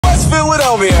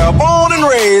Philadelphia, born and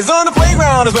raised. On the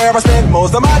playground is where I spent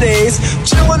most of my days.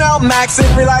 Chilling out, maxing,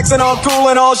 relaxing, all cool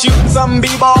and all, shooting some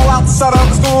b-ball outside of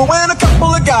the school. When a couple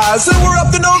of guys who were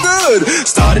up to no good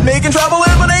started making trouble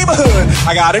in my neighborhood.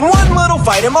 I got in one little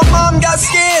fight and my mom got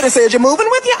scared and said, "You're moving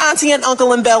with your auntie and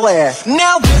uncle in Bel Air."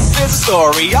 Now this is a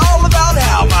story all about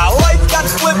how my life got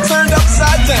flipped, turned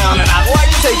upside down, and I'd like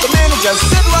to take a minute, just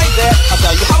sit right there. I'll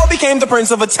tell you how I became the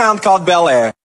prince of a town called Bel Air.